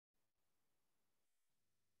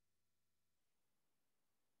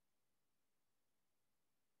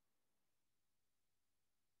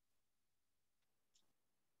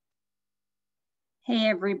Hey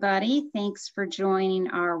everybody, thanks for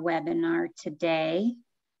joining our webinar today.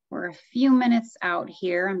 We're a few minutes out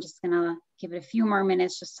here. I'm just gonna give it a few more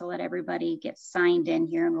minutes just to let everybody get signed in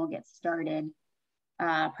here and we'll get started.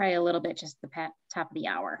 Probably a little bit just the top of the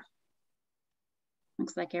hour.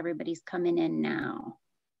 Looks like everybody's coming in now.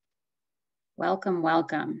 Welcome,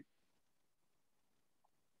 welcome.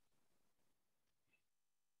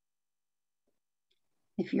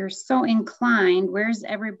 If you're so inclined, where's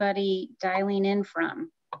everybody dialing in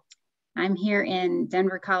from? I'm here in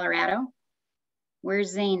Denver, Colorado.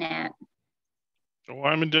 Where's Zane at? Oh,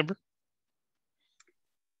 I'm in Denver.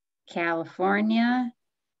 California.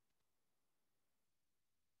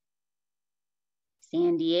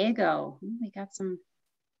 San Diego. We got some.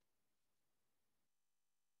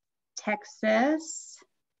 Texas.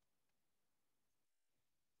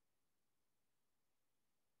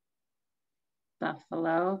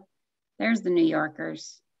 Buffalo. There's the New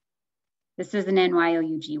Yorkers. This is an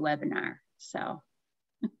NYOUG webinar, so.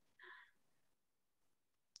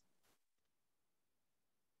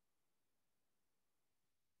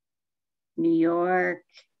 New York,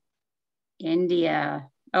 India.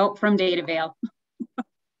 Oh, from Datavale.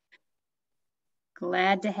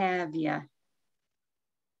 Glad to have you.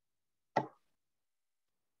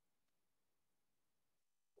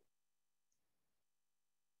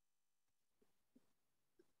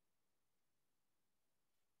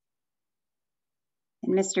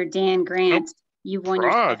 And Mr. Dan Grant, you won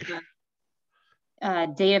yourself a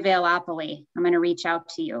Datavaleopoly. I'm going to reach out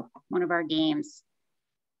to you, one of our games.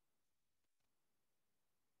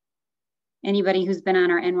 Anybody who's been on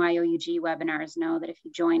our NYOUG webinars know that if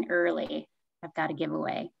you join early, I've got a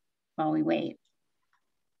giveaway while we wait.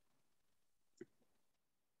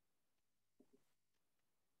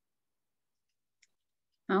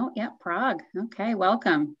 Oh, yeah, Prague. Okay,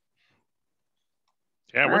 welcome.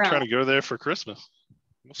 Yeah, we're trying to go there for Christmas.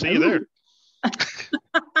 We'll see you there.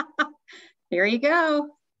 There you go.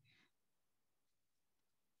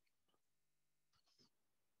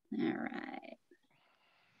 All right.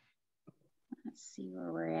 Let's see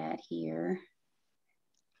where we're at here.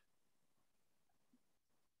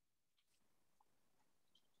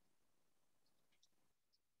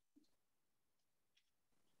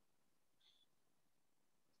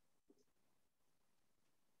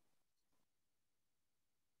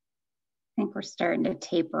 I think we're starting to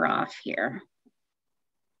taper off here.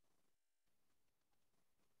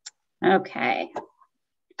 Okay,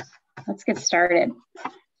 let's get started.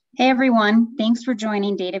 Hey everyone, thanks for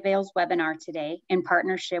joining Datavale's webinar today in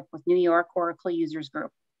partnership with New York Oracle Users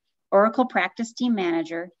Group. Oracle Practice Team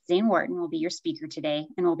Manager, Zane Wharton, will be your speaker today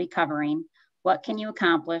and will be covering what can you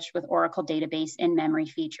accomplish with Oracle Database in-memory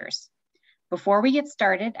features. Before we get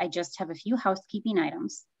started, I just have a few housekeeping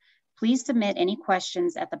items. Please submit any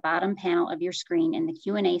questions at the bottom panel of your screen in the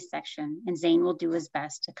Q&A section, and Zane will do his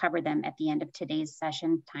best to cover them at the end of today's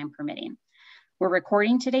session, time permitting. We're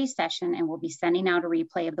recording today's session and we'll be sending out a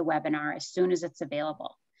replay of the webinar as soon as it's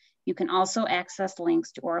available. You can also access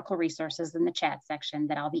links to Oracle resources in the chat section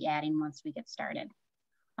that I'll be adding once we get started.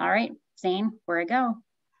 All right, Zane, where I go?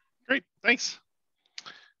 Great, thanks.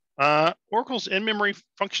 Oracle's in-memory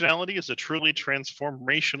functionality is a truly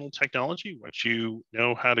transformational technology once you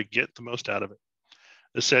know how to get the most out of it.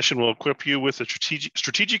 This session will equip you with the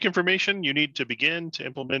strategic information you need to begin to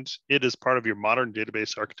implement it as part of your modern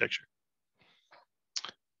database architecture.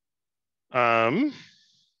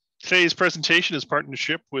 Today's presentation is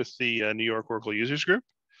partnership with the New York Oracle Users Group.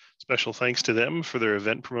 Special thanks to them for their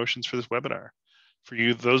event promotions for this webinar. For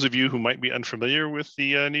those of you who might be unfamiliar with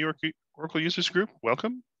the New York Oracle Users Group,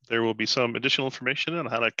 welcome. There will be some additional information on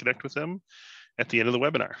how to connect with them at the end of the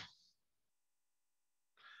webinar.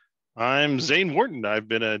 I'm Zane Wharton. I've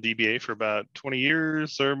been a DBA for about 20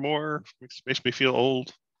 years or more, which makes me feel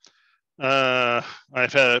old.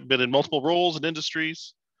 I've been in multiple roles in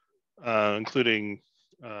industries, including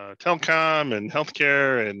telecom and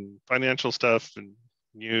healthcare and financial stuff and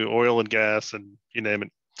oil and gas and you name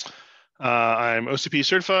it. I'm OCP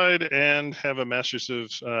certified and have a Master's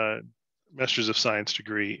of Science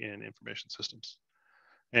degree in Information Systems.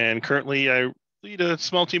 And currently I lead a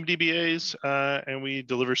small team of DBAs and we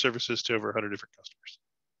deliver services to over 100 different customers.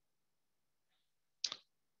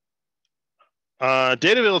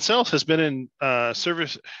 Datavale itself has been in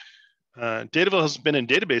Datavale has been in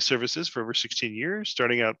database services for over 16 years,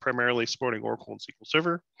 starting out primarily supporting Oracle and SQL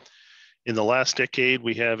Server. In the last decade,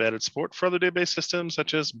 we have added support for other database systems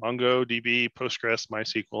such as MongoDB, Postgres,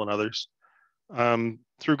 MySQL, and others.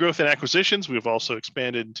 Through growth and acquisitions, we've also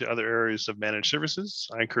expanded into other areas of managed services.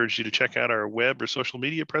 I encourage you to check out our web or social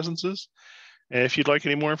media presences if you'd like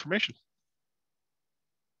any more information.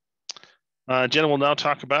 Jenna will now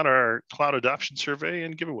talk about our cloud adoption survey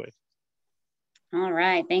and giveaway. All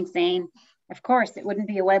right, thanks, Zane. Of course, it wouldn't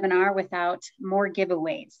be a webinar without more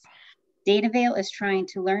giveaways. Datavale is trying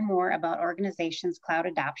to learn more about organizations' cloud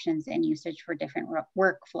adoptions and usage for different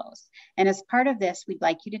workflows. And as part of this, we'd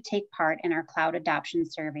like you to take part in our cloud adoption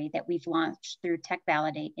survey that we've launched through Tech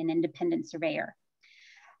Validate, an independent surveyor.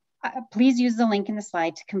 Please use the link in the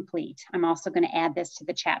slide to complete. I'm also going to add this to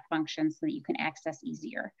the chat function so that you can access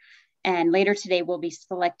easier. And later today, we'll be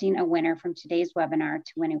selecting a winner from today's webinar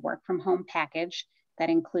to win a work from home package that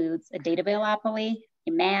includes a Datavale,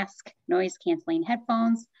 a mask, noise canceling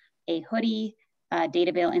headphones, a hoodie, a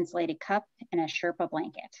Datavale insulated cup, and a Sherpa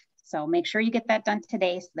blanket. So make sure you get that done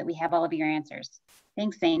today so that we have all of your answers.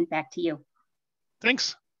 Thanks, Zane. Back to you.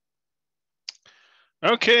 Thanks.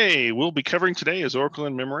 Okay, we'll be covering today is Oracle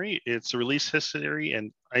in Memory. It's a release history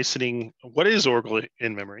and licensing. What is Oracle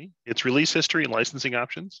in Memory? It's release history and licensing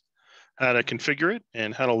options, how to configure it,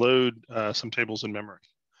 and how to load some tables in memory.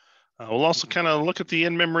 We'll also kind of look at the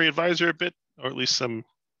in-memory advisor a bit, or at least some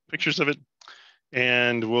pictures of it,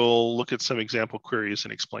 and we'll look at some example queries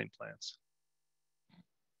and explain plans.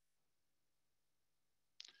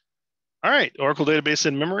 All right, Oracle Database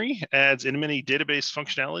in Memory adds in-memory database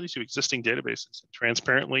functionality to existing databases. It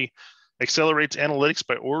transparently accelerates analytics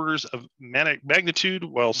by orders of magnitude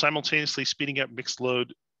while simultaneously speeding up mixed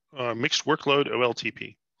workload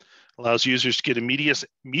OLTP. Allows users to get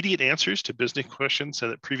immediate answers to business questions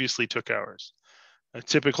that previously took hours. A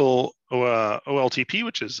typical OLTP,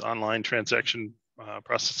 which is online transaction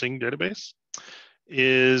processing database,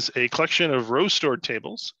 is a collection of row stored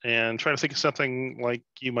tables, and try to think of something like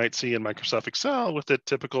you might see in Microsoft Excel with the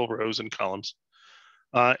typical rows and columns.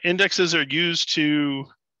 Indexes are used to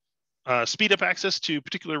speed up access to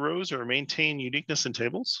particular rows or maintain uniqueness in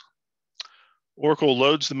tables. Oracle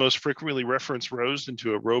loads the most frequently referenced rows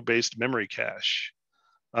into a row-based memory cache.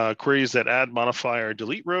 Queries that add, modify, or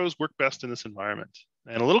delete rows work best in this environment.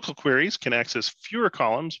 Analytical queries can access fewer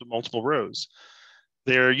columns with multiple rows.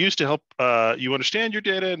 They're used to help you understand your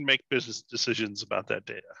data and make business decisions about that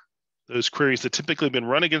data. Those queries that typically have been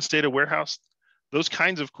run against data warehouse, those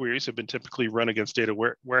kinds of queries have been typically run against data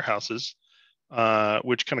warehouses,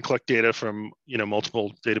 which kind of collect data from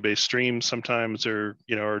multiple database streams sometimes, or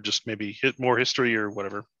or just maybe more history or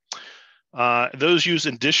whatever. Those use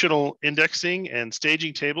additional indexing and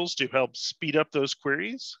staging tables to help speed up those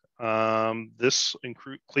queries. This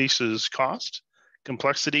increases cost,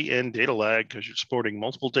 complexity, and data lag because you're supporting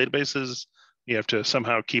multiple databases. You have to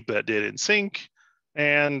somehow keep that data in sync,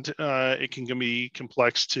 and it can be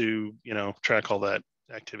complex to track all that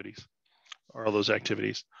activities or all those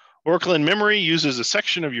activities. Oracle in Memory uses a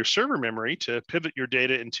section of your server memory to pivot your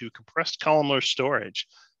data into compressed columnar storage.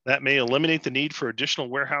 That may eliminate the need for additional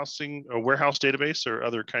warehousing or warehouse database or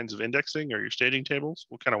other kinds of indexing or your staging tables.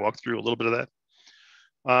 We'll kind of walk through a little bit of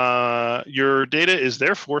that. Your data is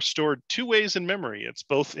therefore stored two ways in memory. It's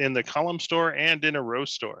both in the column store and in a row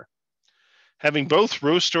store. Having both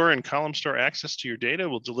row store and column store access to your data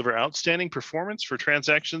will deliver outstanding performance for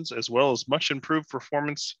transactions, as well as much improved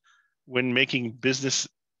performance when making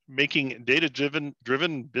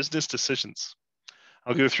data-driven business decisions.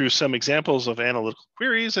 I'll go through some examples of analytical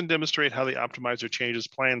queries and demonstrate how the optimizer changes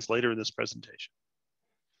plans later in this presentation.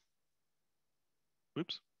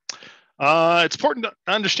 Oops. It's important to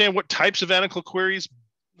understand what types of analytical queries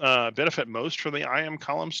benefit most from the IAM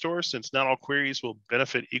column store, since not all queries will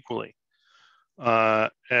benefit equally.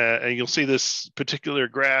 And you'll see this particular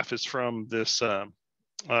graph is from this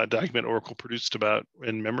document Oracle produced about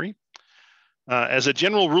in memory. As a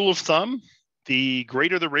general rule of thumb, the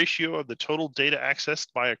greater the ratio of the total data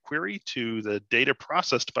accessed by a query to the data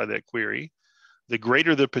processed by that query, the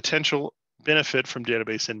greater the potential benefit from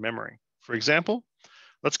database in memory. For example,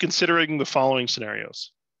 let's considering the following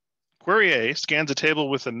scenarios. Query A scans a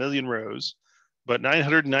table with 1 million rows, but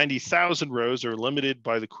 990,000 rows are limited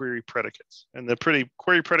by the query predicates. And the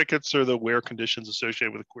query predicates are the where conditions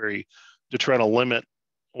associated with a query to try to limit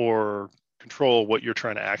or control what you're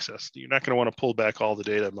trying to access. You're not going to want to pull back all the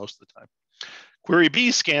data most of the time. Query B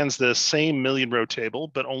scans the same million row table,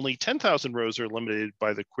 but only 10,000 rows are limited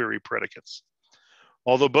by the query predicates.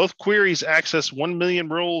 Although both queries access 1 million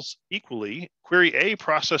rows equally, query A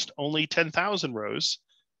processed only 10,000 rows,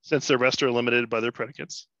 since the rest are limited by their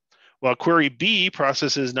predicates, while query B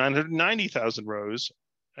processes 990,000 rows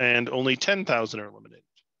and only 10,000 are limited.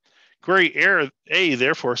 Query A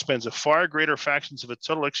therefore spends a far greater fractions of its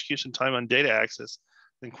total execution time on data access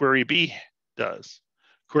than query B does.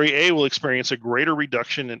 Query A will experience a greater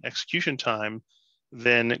reduction in execution time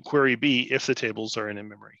than query B if the tables are in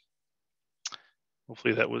memory.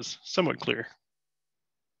 Hopefully that was somewhat clear.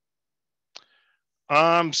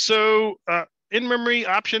 In-memory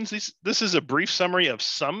options, this is a brief summary of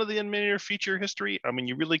some of the in-memory feature history. I mean,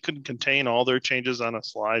 you really couldn't contain all their changes on a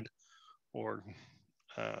slide, or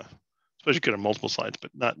suppose you could have multiple slides,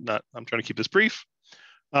 but not. I'm trying to keep this brief.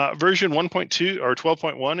 Version 1.2 or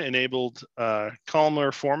 12.1 enabled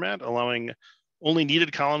columnar format, allowing only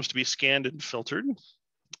needed columns to be scanned and filtered.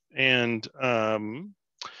 And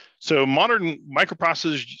so modern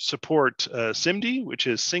microprocessors support SIMD, which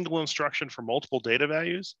is single instruction for multiple data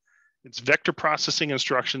values. It's vector processing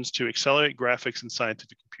instructions to accelerate graphics and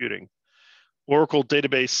scientific computing. Oracle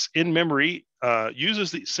database in memory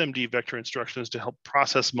uses the SIMD vector instructions to help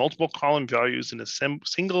process multiple column values in a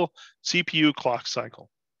single CPU clock cycle.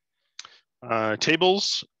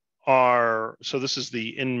 Tables are, so this is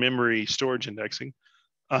the in-memory storage indexing.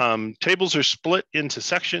 Tables are split into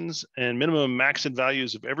sections, and minimum maxed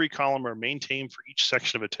values of every column are maintained for each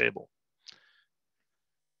section of a table.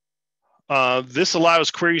 This allows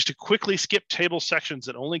queries to quickly skip table sections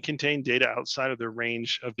that only contain data outside of the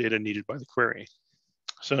range of data needed by the query.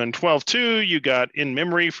 So in 12.2, you got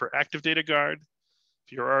in-memory for active data guard.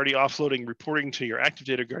 If you're already offloading reporting to your active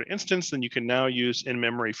data guard instance, then you can now use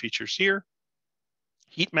in-memory features here.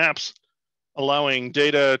 Heat maps, allowing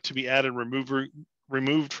data to be added and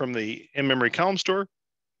removed from the in-memory column store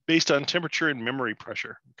based on temperature and memory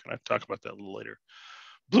pressure. Can I talk about that a little later?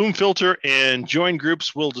 Bloom filter and join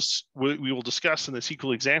groups we will discuss in the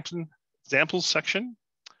SQL examples section.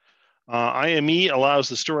 IME allows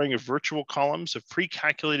the storing of virtual columns of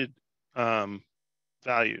pre-calculated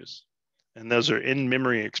values. And those are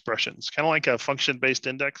in-memory expressions, kind of like a function-based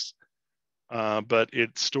index, but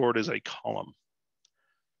it's stored as a column.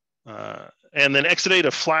 And then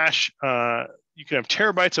Exadata flash, you can have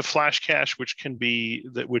terabytes of flash cache, which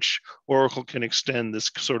Oracle can extend this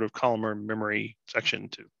sort of columnar memory section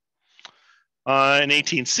to. In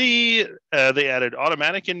 18C, they added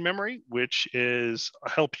automatic in memory, which will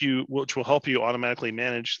help you automatically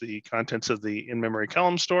manage the contents of the in-memory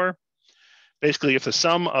column store. Basically, if the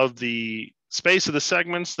sum of the space of the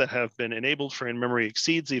segments that have been enabled for in-memory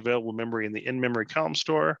exceeds the available memory in the in-memory column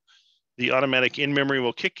store, the automatic in-memory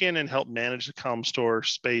will kick in and help manage the column store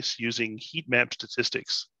space using heat map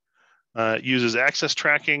statistics. It uses access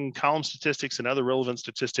tracking, column statistics, and other relevant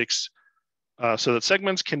statistics so that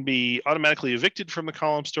segments can be automatically evicted from the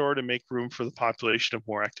column store to make room for the population of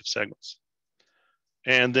more active segments.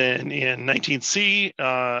 And then in 19C,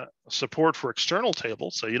 support for external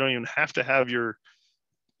tables. So you don't even have to have your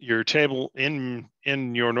table in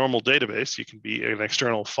your normal database. You can be an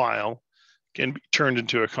external file, can be turned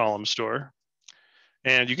into a column store.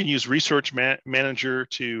 And you can use Research Manager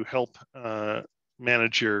to help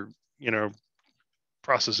manage your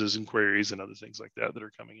processes and queries and other things like that that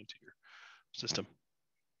are coming into your system.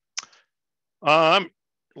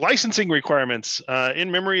 Licensing requirements.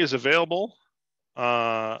 In-memory is available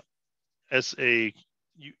as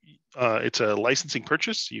it's a licensing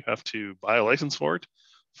purchase. You have to buy a license for it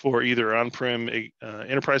for either on-prem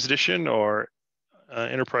Enterprise Edition or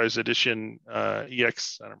Enterprise Edition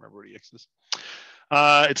EX. I don't remember what EX is.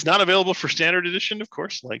 It's not available for Standard Edition, of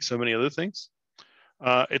course, like so many other things.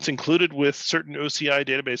 It's included with certain OCI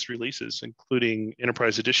database releases, including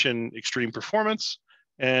Enterprise Edition Extreme Performance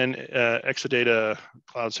and Exadata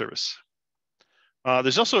Cloud Service.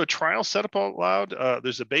 There's also a trial setup allowed.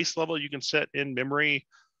 There's a base level you can set in memory.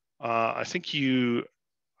 I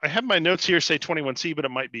have my notes here say 21C, but it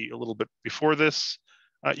might be a little bit before this.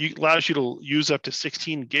 It allows you to use up to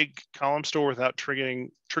 16 gig column store without triggering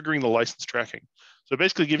the license tracking. So it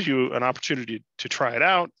basically gives you an opportunity to try it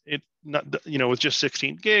out. With just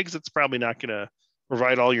 16 gigs, it's probably not going to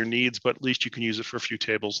provide all your needs, but at least you can use it for a few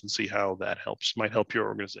tables and see how that might help your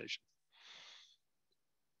organization.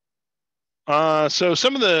 So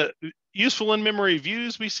some of the useful in-memory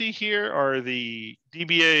views we see here are the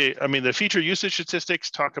DBA, the feature usage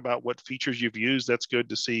statistics talk about what features you've used. That's good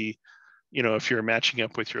to see, if you're matching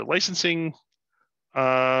up with your licensing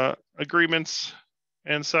agreements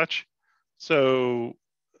and such. So,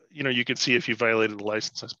 you can see if you violated the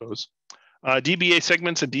license, I suppose. DBA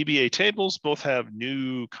segments and DBA tables both have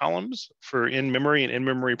new columns for in-memory and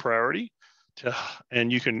in-memory priority,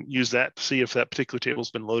 and you can use that to see if that particular table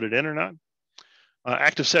has been loaded in or not.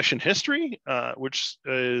 Active session history, which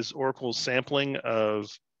is Oracle's sampling of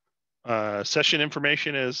session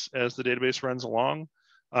information as the database runs along,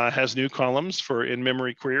 has new columns for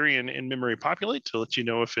in-memory query and in-memory populate to let you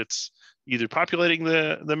know if it's either populating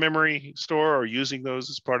the memory store or using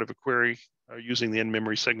those as part of a query, or using the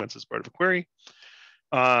in-memory segments as part of a query.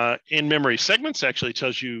 In-memory segments actually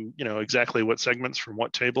tells you, exactly what segments from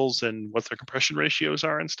what tables and what their compression ratios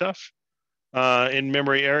are and stuff.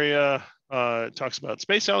 In-memory area talks about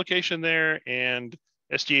space allocation there, and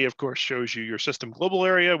SDA, of course, shows you your system global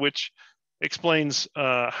area, which explains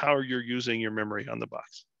how you're using your memory on the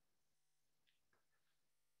box.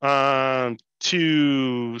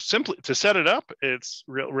 To set it up, it's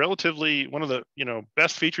relatively one of the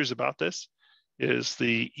best features about this is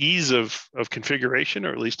the ease of configuration,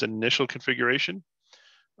 or at least initial configuration.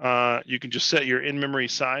 You can just set your in-memory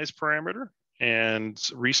size parameter and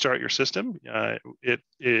restart your system.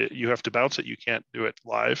 You have to bounce it. You can't do it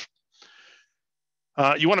live.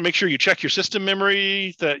 You want to make sure you check your system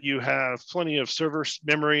memory, that you have plenty of server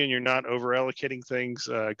memory and you're not over allocating things.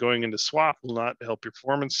 Going into swap will not help your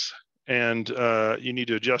performance. And you need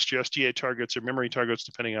to adjust your SDA targets or memory targets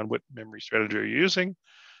depending on what memory strategy you're using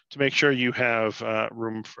to make sure you have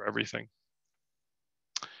room for everything.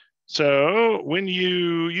 So when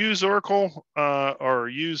you use Oracle or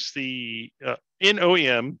use the in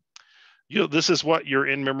OEM, this is what your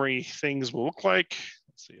in-memory things will look like.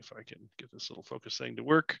 Let's see if I can get this little focus thing to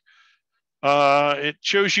work. It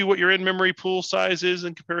shows you what your in-memory pool size is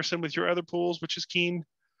in comparison with your other pools, which is keen.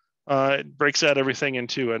 It breaks out everything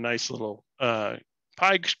into a nice little pie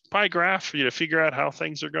graph for you to figure out how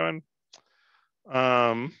things are going.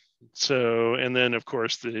 And then of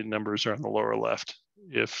course the numbers are on the lower left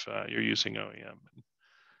if you're using OEM.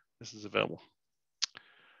 This is available.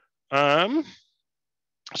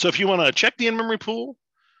 So if you want to check the in-memory pool,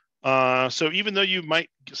 so even though you might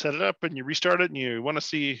set it up and you restart it and you want to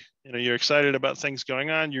see, you're excited about things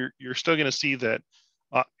going on, you're still going to see that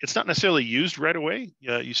it's not necessarily used right away.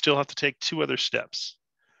 You still have to take 2 other steps.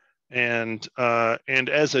 And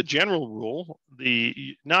as a general rule,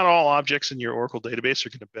 not all objects in your Oracle database are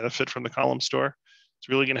going to benefit from the column store. It's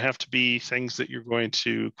really going to have to be things that you're going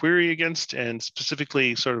to query against, and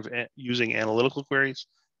specifically sort of using analytical queries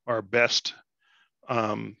are best.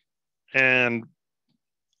 And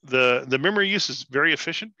the memory use is very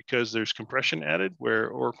efficient because there's compression added, where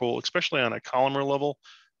Oracle, especially on a columnar level,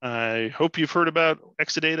 I hope you've heard about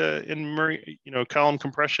Exadata in memory, column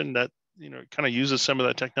compression that kind of uses some of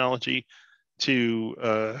that technology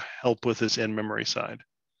to help with this in-memory side.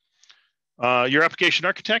 Your application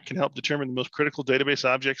architect can help determine the most critical database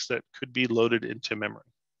objects that could be loaded into memory.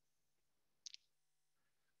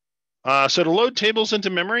 So to load tables into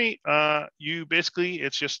memory,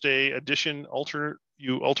 it's just a addition,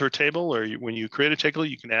 you alter a table, or when you create a table,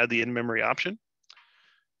 you can add the in-memory option.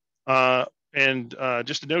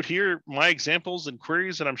 Just a note here, my examples and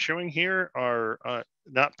queries that I'm showing here are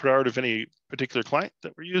not part of any particular client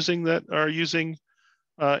that we're using that are using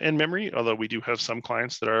in-memory, although we do have some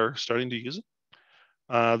clients that are starting to use it.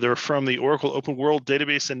 They're from the Oracle Open World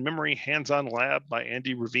Database and Memory Hands-On Lab by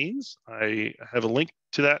Andy Ravines. I have a link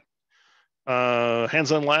to that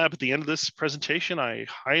hands-on lab at the end of this presentation. I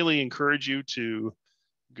highly encourage you to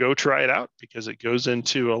go try it out because it goes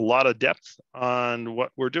into a lot of depth on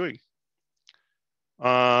what we're doing.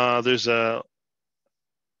 Here's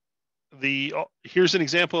an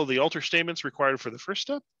example of the alter statements required for the first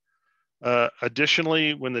step.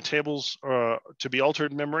 Additionally, when the tables are to be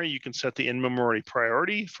altered in memory, you can set the in-memory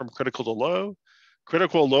priority from critical to low.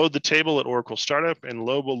 Critical will load the table at Oracle startup, and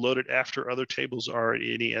low will load it after other tables are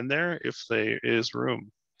already in there if there is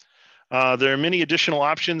room. There are many additional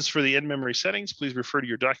options for the in-memory settings. Please refer to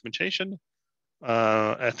your documentation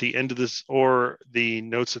at the end of this, or the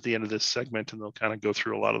notes at the end of this segment, and they'll kind of go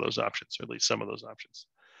through a lot of those options, or at least some of those options.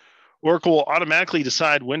 Oracle will automatically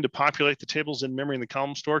decide when to populate the tables in memory in the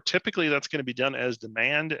column store. Typically, that's going to be done as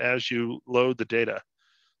demand as you load the data.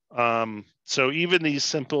 So even these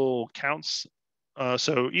simple counts,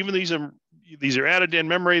 so even these are added in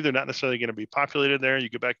memory, they're not necessarily going to be populated there. You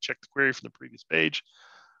go back and check the query from the previous page.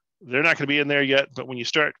 They're not going to be in there yet, but when you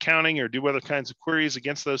start counting or do other kinds of queries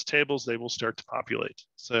against those tables, they will start to populate.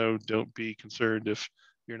 So don't be concerned if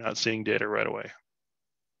you're not seeing data right away.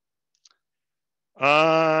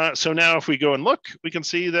 So now if we go and look, we can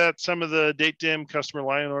see that some of the date dim customer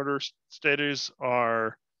line order status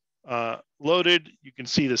are loaded. You can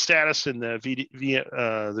see the status in the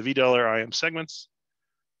 $IM segments.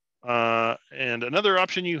 And another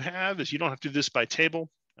option you have is you don't have to do this by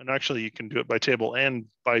table. And actually, you can do it by table and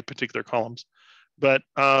by particular columns. But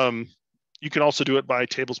you can also do it by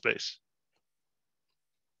table space.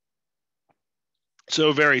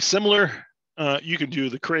 So very similar. You can do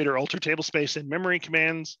the create or alter table space in memory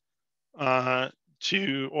commands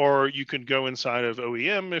or you can go inside of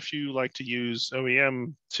OEM if you like to use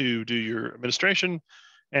OEM to do your administration,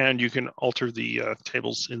 and you can alter the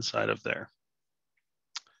tables inside of there.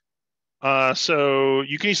 So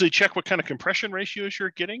you can easily check what kind of compression ratios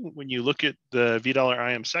you're getting when you look at the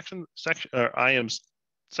 $IM IM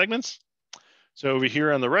segments. So over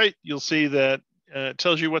here on the right, you'll see that it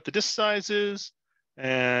tells you what the disk size is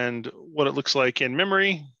and what it looks like in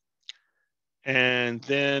memory, and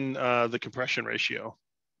then the compression ratio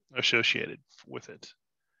associated with it.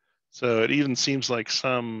 So it even seems like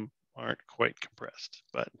some aren't quite compressed,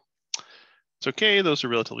 but it's okay. Those are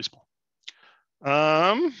relatively small.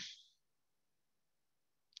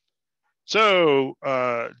 So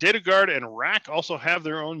DataGuard and Rack also have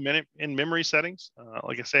their own in-memory settings.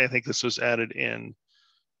 Like I say, I think this was added in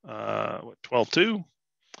 12.2.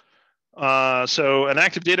 So an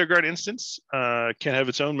active DataGuard instance can have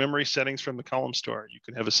its own memory settings from the column store. You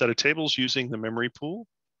can have a set of tables using the memory pool.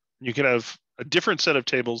 You can have a different set of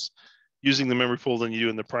tables using the memory pool than you do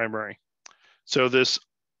in the primary. So this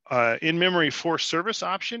in-memory for service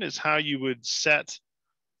option is how you would set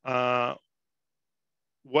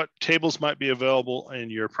what tables might be available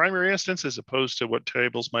in your primary instance as opposed to what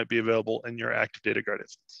tables might be available in your active DataGuard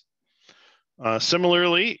instance.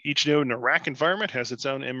 Similarly, each node in a rack environment has its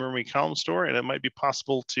own in-memory column store, and it might be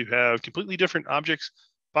possible to have completely different objects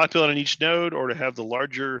populated on each node, or to have the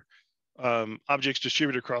larger objects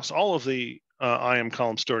distributed across all of the IAM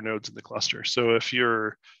column store nodes in the cluster. So if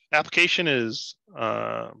your application is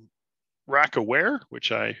rack aware,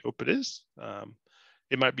 which I hope it is,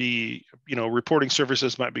 it might be, reporting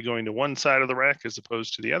services might be going to one side of the rack as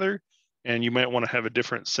opposed to the other, and you might want to have a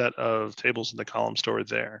different set of tables in the column store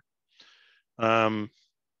there. How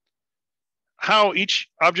each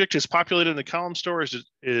object is populated in the column store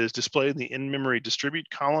is displayed in the in-memory distribute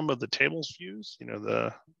column of the tables views,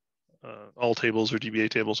 the all tables or DBA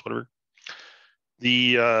tables, whatever.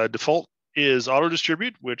 The default is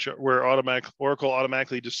auto-distribute, where Oracle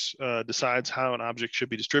automatically decides how an object should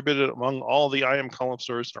be distributed among all the IAM column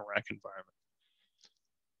stores in a rack environment.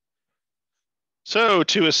 So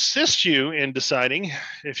to assist you in deciding,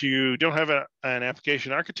 if you don't have an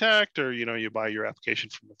application architect, or you buy your application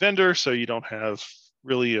from a vendor, so you don't have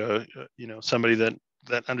really somebody that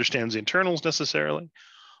understands the internals necessarily,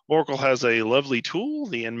 Oracle has a lovely tool,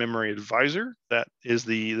 the in-memory advisor. That is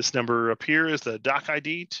this number up here is the doc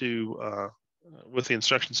ID with the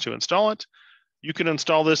instructions to install it. You can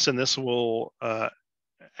install this, and this will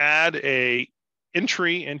add a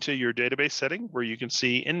entry into your database setting where you can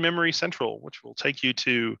see in-memory central, which will take you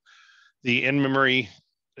to the in-memory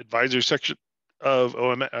advisor section of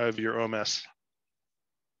your OMS.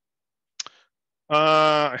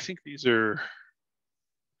 I think these are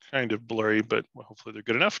kind of blurry, but hopefully they're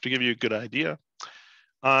good enough to give you a good idea.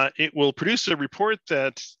 It will produce a report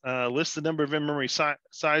that lists the number of in-memory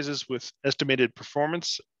sizes with estimated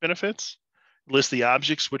performance benefits, lists the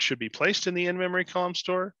objects which should be placed in the in-memory column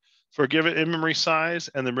store for a given in-memory size,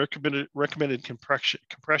 and the recommended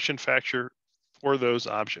compression factor for those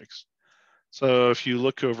objects. So if you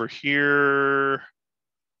look over here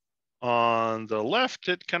on the left,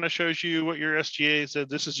 it kind of shows you what your SGA said.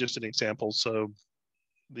 This is just an example, so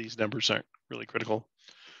these numbers aren't really critical.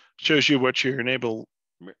 Shows you what your enable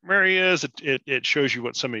memory is. It shows you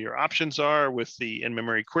what some of your options are with the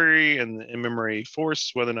in-memory query and the in-memory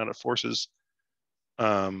force, whether or not it forces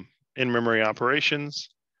in-memory operations.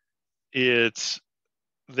 It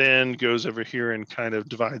then goes over here and kind of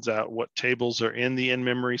divides out what tables are in the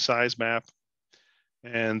in-memory size map.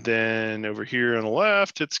 And then over here on the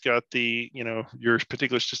left, it's got the, your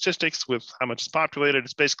particular statistics with how much is populated.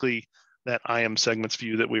 It's basically that IAM segments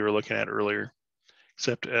view that we were looking at earlier,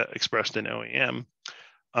 except expressed in OEM.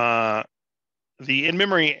 The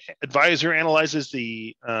in-memory advisor analyzes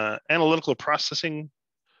the analytical processing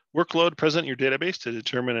workload present in your database to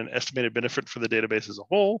determine an estimated benefit for the database as a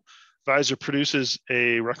whole. Advisor produces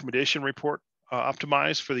a recommendation report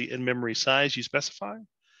optimized for the in-memory size you specify.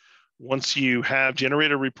 Once you have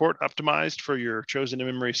generated a report optimized for your chosen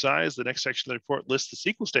in-memory size, the next section of the report lists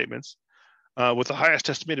the SQL statements with the highest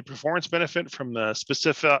estimated performance benefit from the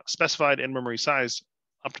specified in-memory size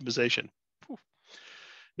optimization.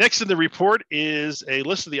 Next in the report is a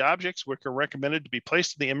list of the objects which are recommended to be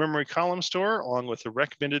placed in the in-memory column store, along with the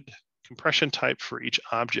recommended compression type for each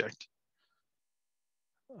object.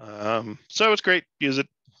 So it's great, use it.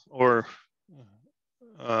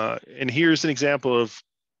 And here's an example of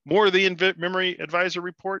more of the in-memory advisor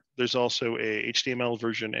report. There's also a HTML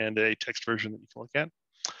version and a text version that you can look at.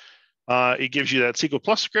 It gives you that SQL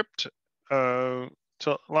Plus script to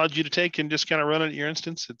allow you to take and just kind of run it at your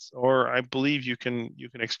instance. Or I believe you can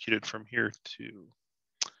execute it from here too.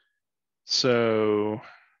 So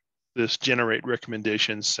this generate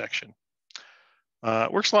recommendations section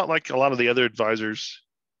works a lot like a lot of the other advisors,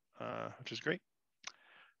 which is great.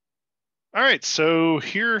 All right, so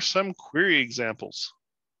here are some query examples.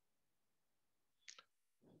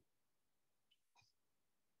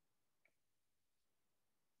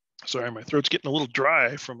 Sorry, my throat's getting a little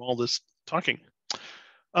dry from all this talking.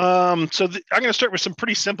 I'm going to start with some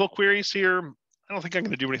pretty simple queries here. I don't think I'm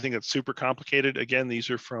going to do anything that's super complicated. Again, these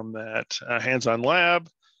are from that hands-on lab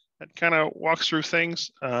that kind of walks through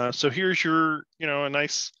things. So here's your, a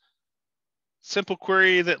nice simple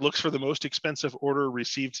query that looks for the most expensive order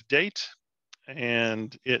received to date.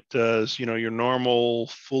 And it does, your normal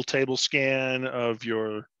full table scan of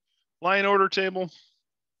your line order table.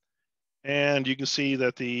 And you can see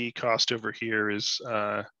that the cost over here is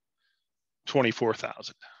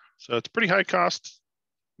 24,000. So it's pretty high cost.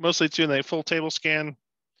 Mostly it's doing a full table scan.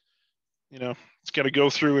 It's got to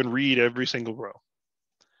go through and read every single row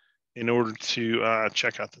in order to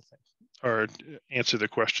check out the thing or answer the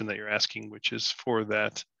question that you're asking, which is for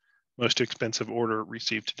that most expensive order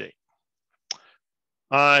received to date.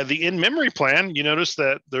 The in-memory plan, you notice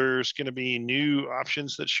that there's going to be new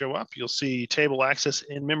options that show up. You'll see table access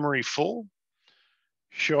in-memory full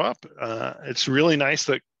show up. It's really nice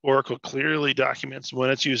that Oracle clearly documents when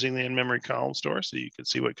it's using the in-memory column store, so you can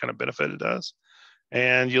see what kind of benefit it does.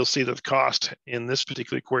 And you'll see that the cost in this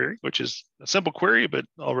particular query, which is a simple query, but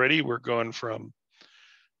already we're going from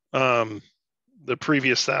the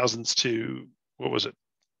previous thousands to, what was it?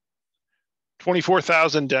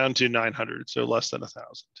 24,000 down to 900, so less than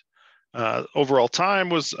 1,000. Overall time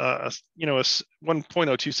was,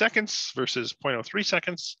 1.02 seconds versus 0.03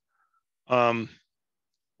 seconds,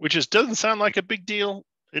 which just doesn't sound like a big deal.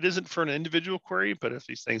 It isn't for an individual query, but if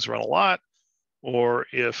these things run a lot, or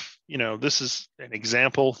if, this is an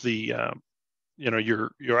example, the,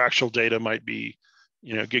 your actual data might be,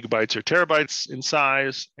 gigabytes or terabytes in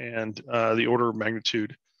size, and the order of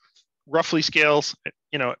magnitude roughly scales,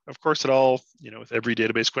 of course, it all, with every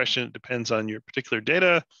database question, it depends on your particular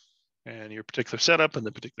data and your particular setup and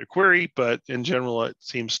the particular query. But in general, it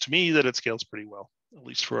seems to me that it scales pretty well, at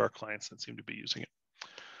least for our clients that seem to be using it.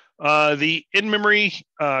 The in-memory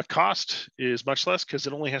cost is much less because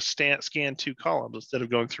it only has scan 2 columns instead of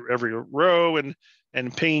going through every row and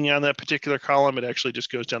pinging on that particular column. It actually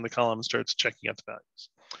just goes down the column and starts checking out the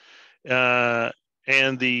values.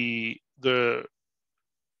 And the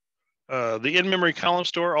in-memory column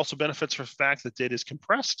store also benefits from the fact that data is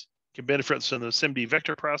compressed, can benefit from the SIMD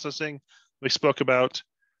vector processing we spoke about.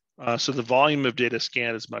 So the volume of data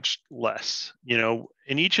scanned is much less.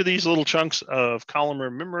 In each of these little chunks of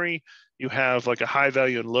columnar memory, you have like a high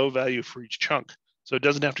value and low value for each chunk. So it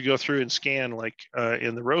doesn't have to go through and scan like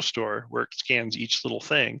in the row store where it scans each little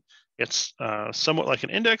thing. It's somewhat like an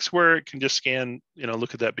index where it can just scan,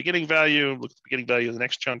 look at that beginning value, look at the beginning value of the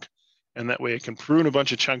next chunk, and that way it can prune a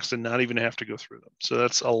bunch of chunks and not even have to go through them. So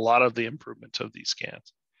that's a lot of the improvement of these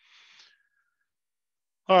scans.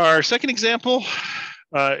 Our second example,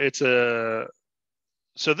 so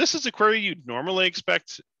this is a query you'd normally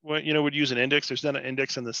expect when, would use an index. There's not an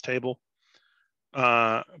index in this table.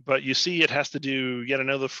 But you see it has to do yet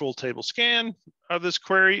another full table scan of this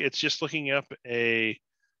query. It's just looking up a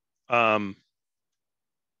couple,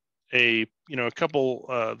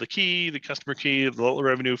 the key, the customer key, the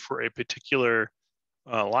revenue for a particular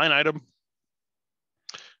line item.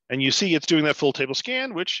 And you see it's doing that full table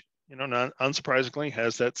scan, which, not unsurprisingly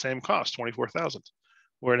has that same cost, 24,000,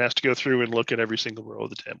 where it has to go through and look at every single row of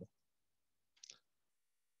the table.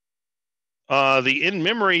 The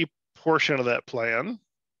in-memory portion of that plan,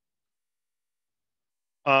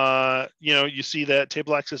 you see that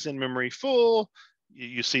table access in-memory full.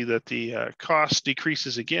 You see that the cost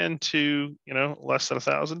decreases again to, less than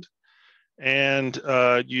 1,000. And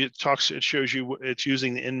it shows you it's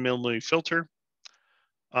using the in-memory filter.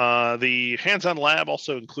 The hands-on lab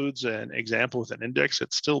also includes an example with an index.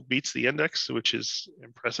 It still beats the index, which is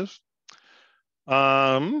impressive.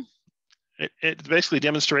 It basically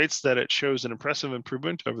demonstrates that it shows an impressive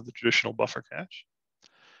improvement over the traditional buffer cache.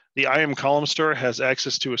 The IM column store has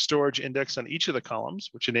access to a storage index on each of the columns,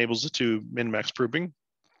 which enables it to min-max pruning,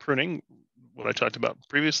 what I talked about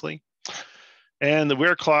previously. And the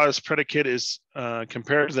where clause predicate is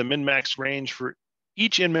compared to the min-max range for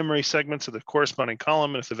each in-memory segments of the corresponding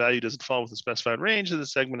column. And if the value doesn't fall within the specified range, then the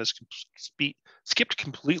segment is skipped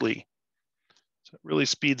completely. So it really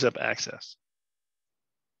speeds up access.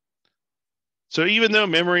 So even though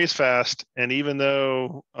memory is fast, and even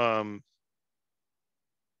though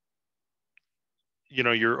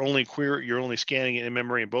you're only scanning it in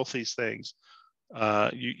memory in both these things,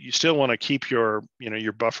 you still want to keep your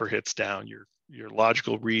buffer hits down, your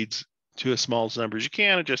logical reads to as small as number as you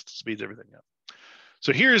can. It just speeds everything up.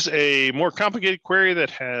 So here's a more complicated query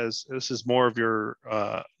that this is more of your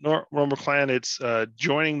normal client. It's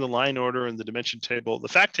joining the line order and the dimension table, the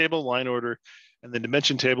fact table, line order, And the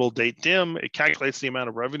dimension table, date dim, it calculates the amount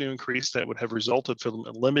of revenue increase that would have resulted from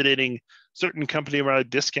eliminating certain company-wide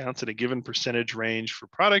discounts at a given percentage range for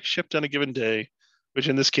products shipped on a given day, which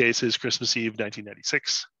in this case is Christmas Eve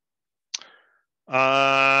 1996.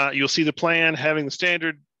 You'll see the plan having the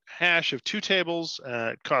standard hash of 2 tables.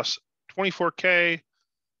 It costs $24K.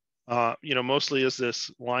 Mostly is this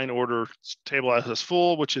line order table as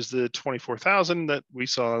full, which is the 24,000 that we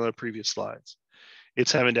saw on the previous slides.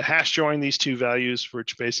 It's having to hash join these 2 values,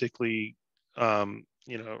 which basically,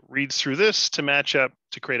 reads through this to match up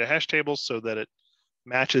to create a hash table so that it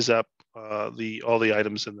matches up all the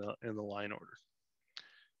items in the line order.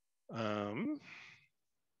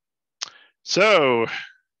 So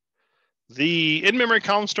the in-memory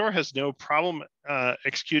column store has no problem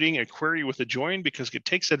executing a query with a join because it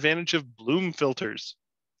takes advantage of Bloom filters.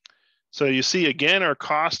 So you see, again, our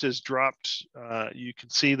cost is dropped. You can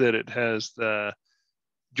see that it has the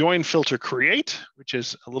join filter create, which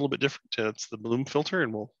is a little bit different. It's the Bloom filter,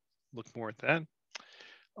 and we'll look more at that.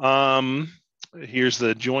 Here's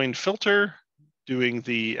the join filter doing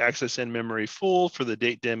the access in-memory full for the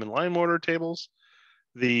date dim and line order tables.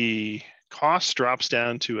 The cost drops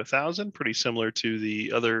down to 1,000, pretty similar to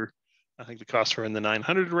the other. I think the costs are in the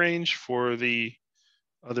 900 range for the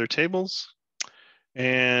other tables.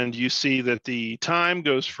 And you see that the time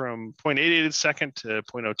goes from 0.88 a second to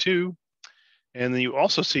 0.02. And then you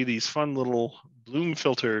also see these fun little Bloom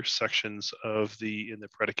filter sections in the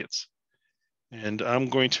predicates. And I'm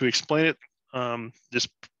going to explain it, just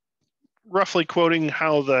roughly quoting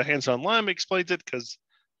how the hands-on Lime explains it, because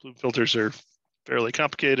Bloom filters are fairly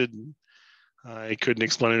complicated, and I couldn't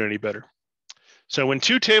explain it any better. So when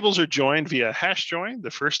 2 tables are joined via hash join,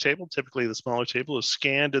 the first table, typically the smaller table, is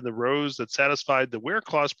scanned, and the rows that satisfied the where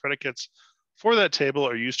clause predicates for that table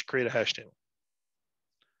are used to create a hash table.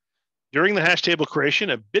 During the hash table creation,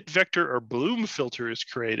 a bit vector or Bloom filter is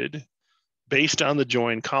created based on the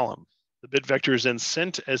join column. The bit vector is then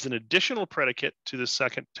sent as an additional predicate to the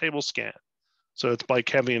second table scan. So it's like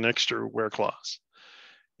having an extra where clause.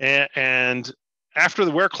 And after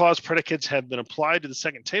the where clause predicates have been applied to the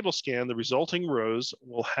second table scan, the resulting rows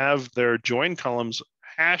will have their join columns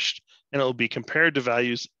hashed, and it will be compared to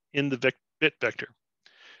values in the bit vector.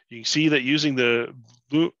 You can see that using the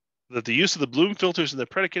use of the Bloom filters in the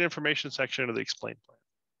predicate information section of the explain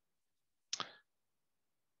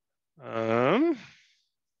plan.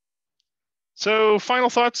 So final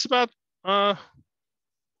thoughts about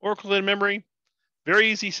Oracle in-memory.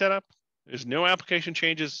 Very easy setup. There's no application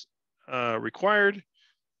changes required.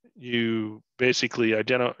 You basically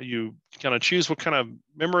you kind of choose what kind of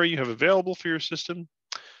memory you have available for your system.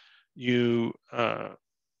 You set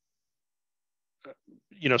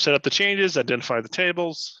up the changes, identify the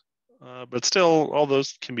tables, but still all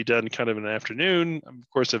those can be done kind of in an afternoon. Of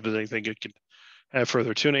course, if there's anything, it can have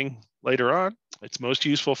further tuning later on. It's most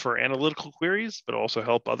useful for analytical queries, but also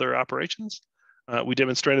help other operations. We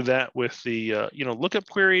demonstrated that with the lookup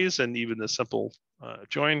queries and even the simple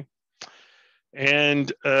join.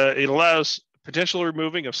 And it allows potential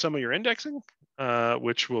removing of some of your indexing,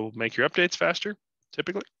 which will make your updates faster,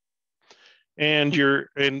 typically. And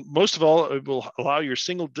most of all, it will allow your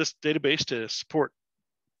single disk database to support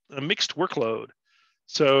a mixed workload.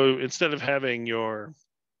 So instead of having your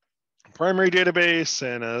primary database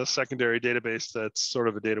and a secondary database that's sort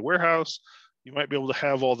of a data warehouse, you might be able to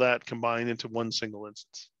have all that combined into one single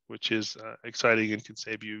instance, which is exciting and can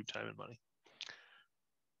save you time and money.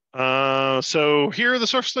 So here are the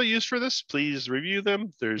sources I used for this. Please review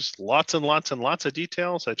them. There's lots and lots and lots of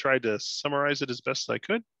details. I tried to summarize it as best as I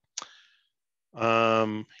could.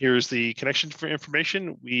 Here's the connection for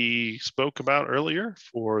information we spoke about earlier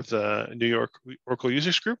for the New York Oracle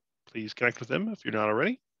Users Group. Please connect with them if you're not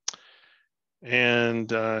already.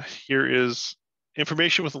 And here is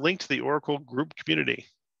information with a link to the Oracle group community.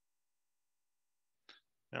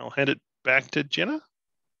 I'll hand it back to Jenna.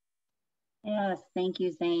 Yes, thank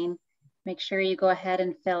you, Zane. Make sure you go ahead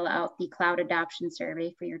and fill out the cloud adoption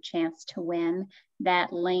survey for your chance to win.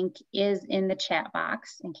 That link is in the chat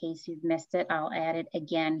box. In case you've missed it, I'll add it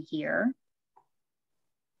again here.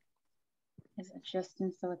 Is it just,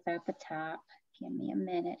 and so it's at the top. Give me a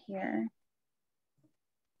minute here.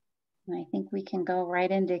 And I think we can go right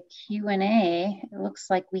into Q&A. It looks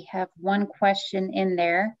like we have one question in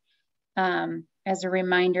there. As a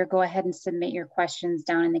reminder, go ahead and submit your questions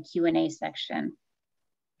down in the Q&A section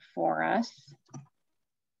for us.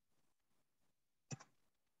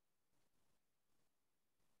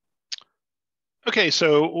 Okay,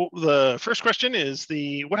 so the first question is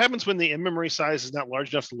what happens when the in-memory size is not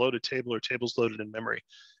large enough to load a table or tables loaded in memory?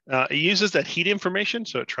 It uses that heat information,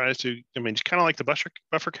 so it tries to, I mean, it's kind of like the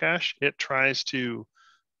buffer cache. It tries to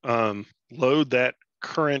load that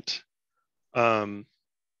current,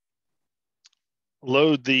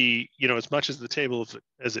 load the, as much as the table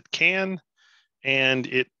as it can, and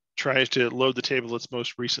it tries to load the table that's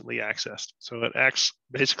most recently accessed. So it acts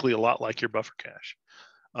basically a lot like your buffer cache.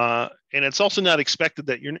 And it's also not expected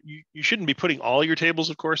that you shouldn't be putting all your tables,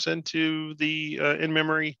 of course, into the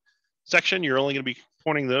in-memory section. You're only going to be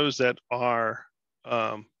pointing those that are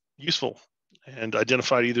useful and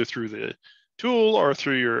identified either through the tool or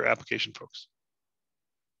through your application folks.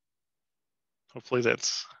 Hopefully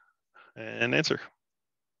that's an answer.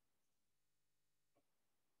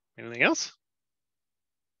 Anything else?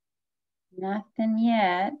 Nothing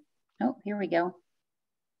yet. Oh, here we go.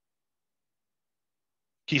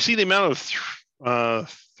 Can you see the amount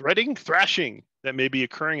of thrashing that may be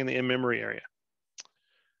occurring in the in-memory area?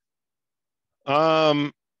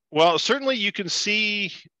 Well, certainly you can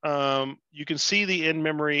see the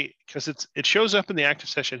in-memory because it shows up in the active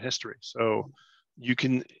session history. So you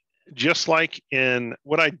can, just like in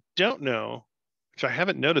what I don't know, which I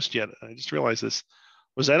haven't noticed yet, I just realized this,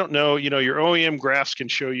 was I don't know, your OEM graphs can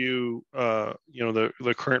show you,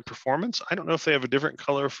 the current performance. I don't know if they have a different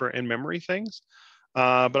color for in-memory things,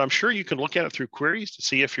 but I'm sure you can look at it through queries to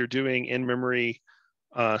see if you're doing in-memory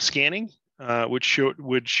scanning, which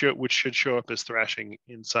should show up as thrashing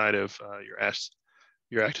inside of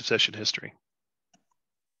your active session history.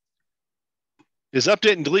 Is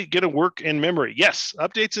update and delete going to work in memory? Yes,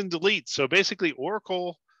 updates and deletes. So basically,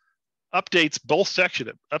 Oracle updates both sections.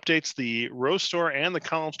 It updates the row store and the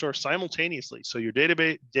column store simultaneously. So your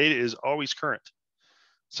database data is always current.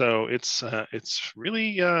 So it's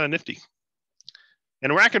really nifty.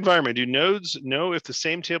 In a rack environment, do nodes know if the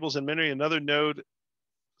same table is in memory another node?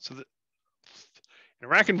 So that in a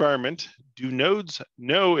rack environment, do nodes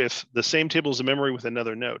know if the same table is in memory with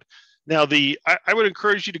another node? Now, I would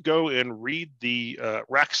encourage you to go and read the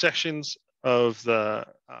rack sections of the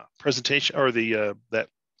presentation, or the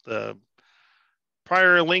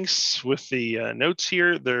prior links with the notes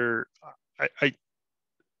here.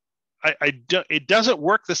 It doesn't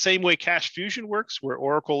work the same way Cache Fusion works, where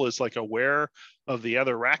Oracle is like aware of the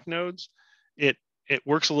other rack nodes. It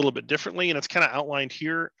works a little bit differently, and it's kind of outlined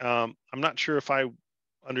here. I'm not sure if I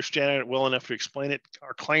understand it well enough to explain it.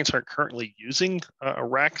 Our clients aren't currently using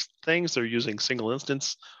rack things. They're using single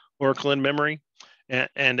instance Oracle in memory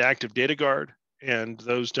and Active Data Guard, and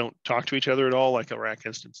those don't talk to each other at all like a rack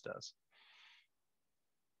instance does.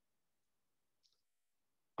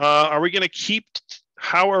 How are we going to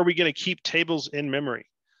keep tables in memory?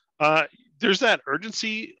 There's that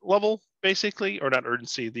urgency level, basically, or not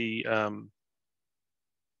urgency, the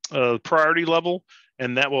priority level,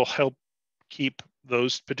 and that will help keep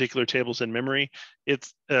those particular tables in memory.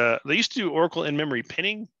 They used to do Oracle in-memory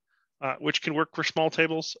pinning, which can work for small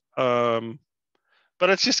tables, but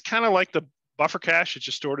it's just kind of like the buffer cache. It's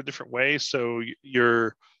just stored a different way. So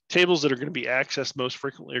your tables that are going to be accessed most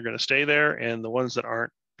frequently are going to stay there, and the ones that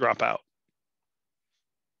aren't drop out.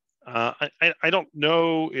 I don't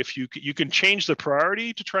know if you can change the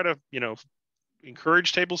priority to try to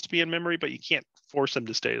encourage tables to be in memory, but you can't force them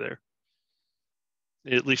to stay there,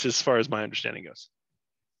 at least as far as my understanding goes.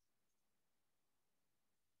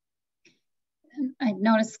 I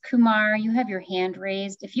noticed, Kumar, you have your hand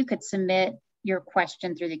raised. If you could submit your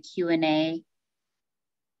question through the Q&A,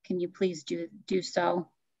 can you please do so?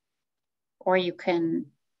 Or you can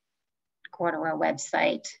go to our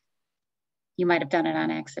website. You might have done it on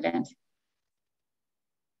accident.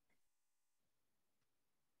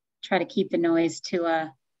 Try to keep the noise to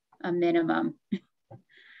a minimum.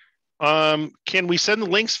 Can we send the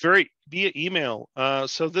links via email?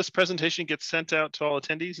 So this presentation gets sent out to all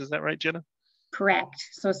attendees. Is that right, Jenna? Correct.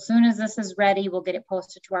 So as soon as this is ready, we'll get it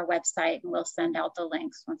posted to our website and we'll send out the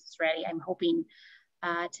links once it's ready. I'm hoping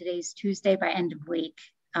today's Tuesday, by end of week,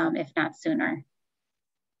 if not sooner.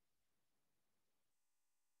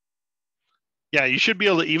 Yeah, you should be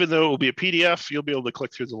able to, even though it will be a PDF, you'll be able to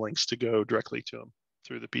click through the links to go directly to them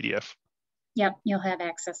through the PDF. Yep, you'll have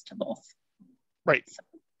access to both. Right. So,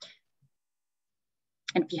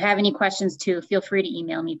 and if you have any questions too, feel free to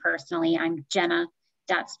email me personally. I'm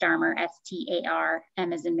Jenna.Starmer, S-T-A-R,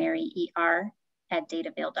 M as in Mary, E-R,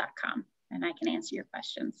 @datavale.com, and I can answer your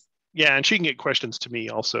questions. Yeah, and she can get questions to me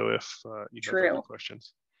also if you have other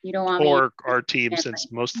questions. You don't want or our team, since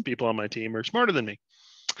most of the people on my team are smarter than me.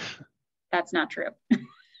 That's not true.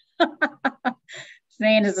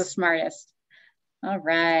 Zane is the smartest. All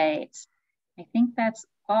right. I think that's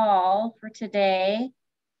all for today.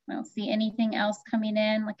 I don't see anything else coming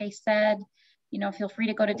in. Like I said, feel free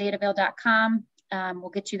to go to datavale.com. We'll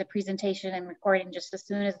get you the presentation and recording just as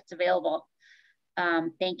soon as it's available.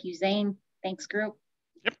 Thank you, Zane. Thanks, group.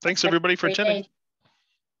 Yep. Thanks, everybody, for attending.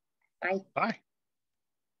 Bye. Bye.